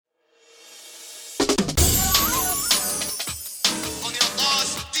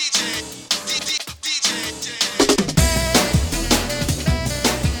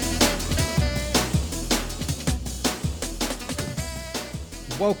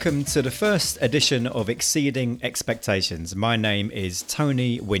Welcome to the first edition of Exceeding Expectations. My name is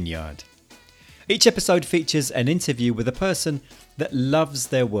Tony Wynyard. Each episode features an interview with a person that loves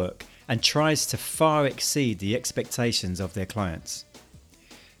their work and tries to far exceed the expectations of their clients,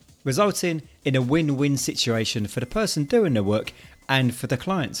 resulting in a win-win situation for the person doing the work and for the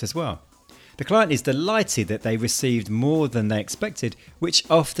clients as well. The client is delighted that they received more than they expected, which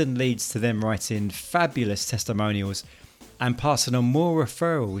often leads to them writing fabulous testimonials and passing on more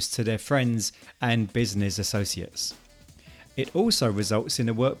referrals to their friends and business associates. It also results in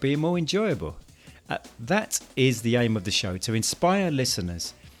the work being more enjoyable. That is the aim of the show, to inspire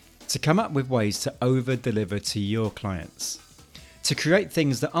listeners to come up with ways to over-deliver to your clients, to create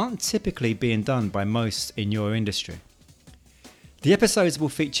things that aren't typically being done by most in your industry. The episodes will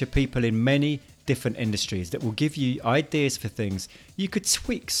feature people in many different industries that will give you ideas for things you could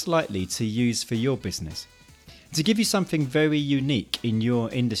tweak slightly to use for your business, to give you something very unique in your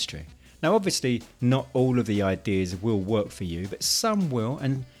industry. Now, obviously, not all of the ideas will work for you, but some will,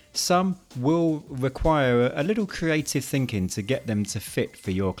 and some will require a little creative thinking to get them to fit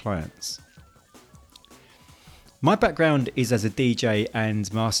for your clients. My background is as a DJ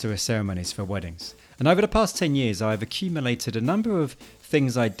and master of ceremonies for weddings. And over the past 10 years, I've accumulated a number of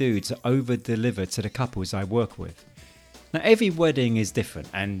things I do to over-deliver to the couples I work with. Now, every wedding is different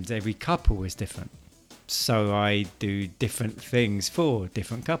and every couple is different. So I do different things for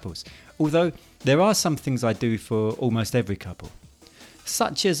different couples. Although there are some things I do for almost every couple.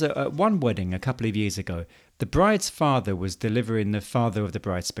 Such as at one wedding a couple of years ago, the bride's father was delivering the father of the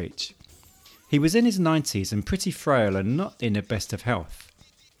bride speech. He was in his 90s and pretty frail and not in the best of health.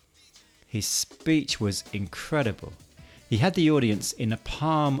 His speech was incredible. He had the audience in the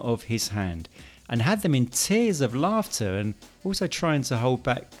palm of his hand and had them in tears of laughter, and also trying to hold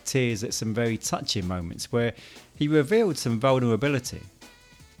back tears at some very touching moments where he revealed some vulnerability.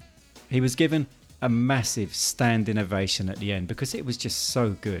 He was given a massive standing ovation at the end because it was just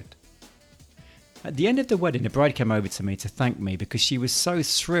so good. At the end of the wedding, the bride came over to me to thank me because she was so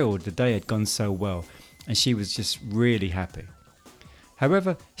thrilled the day had gone so well, and she was just really happy.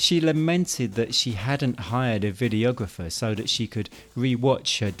 However, she lamented that she hadn't hired a videographer so that she could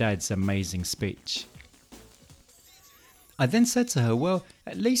re-watch her dad's amazing speech. I then said to her, well,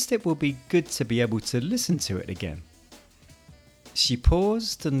 at least it will be good to be able to listen to it again. She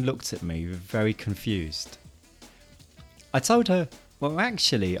paused and looked at me, very confused. I told her, well,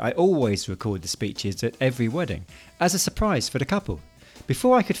 actually, I always record the speeches at every wedding, as a surprise for the couple.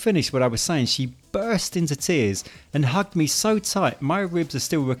 Before I could finish what I was saying, she burst into tears and hugged me so tight my ribs are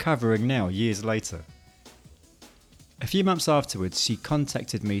still recovering now, years later. A few months afterwards, she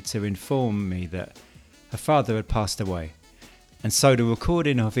contacted me to inform me that her father had passed away, and so the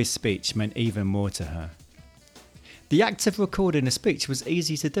recording of his speech meant even more to her. The act of recording a speech was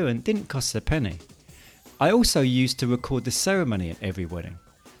easy to do and didn't cost a penny. I also used to record the ceremony at every wedding.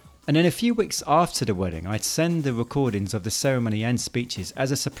 And then a few weeks after the wedding, I'd send the recordings of the ceremony and speeches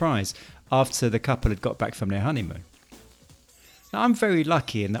as a surprise after the couple had got back from their honeymoon. Now, I'm very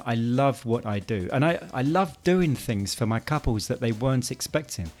lucky in that I love what I do, and I love doing things for my couples that they weren't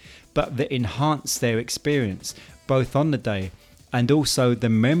expecting, but that enhance their experience both on the day and also the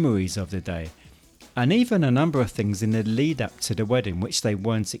memories of the day, and even a number of things in the lead up to the wedding which they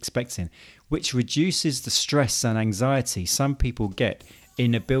weren't expecting, which reduces the stress and anxiety some people get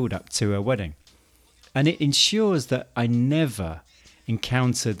in a build-up to a wedding. And it ensures that I never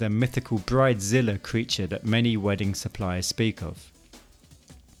encounter the mythical bridezilla creature that many wedding suppliers speak of.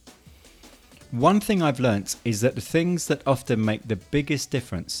 One thing I've learnt is that the things that often make the biggest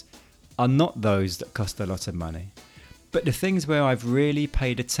difference are not those that cost a lot of money, but the things where I've really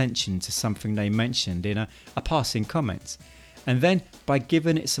paid attention to something they mentioned in a passing comment, and then by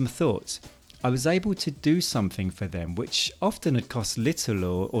giving it some thought, I was able to do something for them which often had cost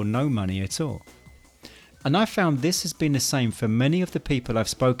little or no money at all. And I found this has been the same for many of the people I've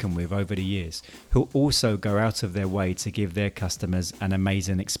spoken with over the years, who also go out of their way to give their customers an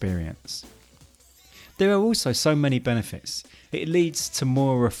amazing experience. There are also so many benefits. It leads to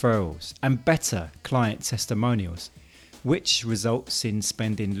more referrals and better client testimonials, which results in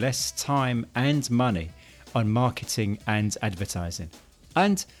spending less time and money on marketing and advertising,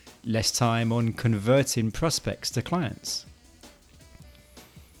 and less time on converting prospects to clients.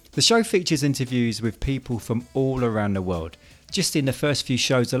 The show features interviews with people from all around the world. Just in the first few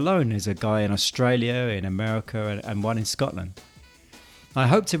shows alone, there's a guy in Australia, in America, and one in Scotland. I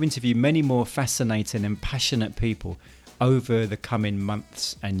hope to interview many more fascinating and passionate people over the coming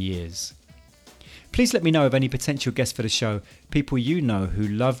months and years. Please let me know of any potential guests for the show, people you know who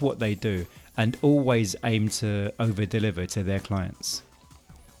love what they do and always aim to over-deliver to their clients.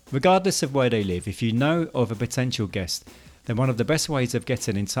 Regardless of where they live, if you know of a potential guest, then one of the best ways of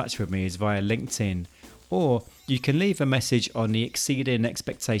getting in touch with me is via LinkedIn, or you can leave a message on the Exceeding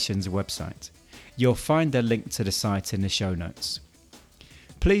Expectations website. You'll find a link to the site in the show notes.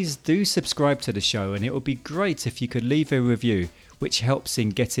 Please do subscribe to the show, and it would be great if you could leave a review, which helps in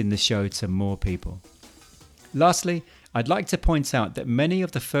getting the show to more people. Lastly, I'd like to point out that many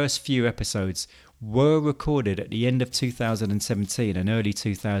of the first few episodes were recorded at the end of 2017 and early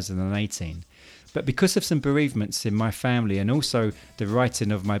 2018. But because of some bereavements in my family and also the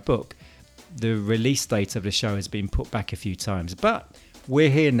writing of my book, the release date of the show has been put back a few times. But we're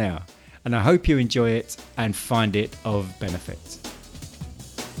here now, and I hope you enjoy it and find it of benefit.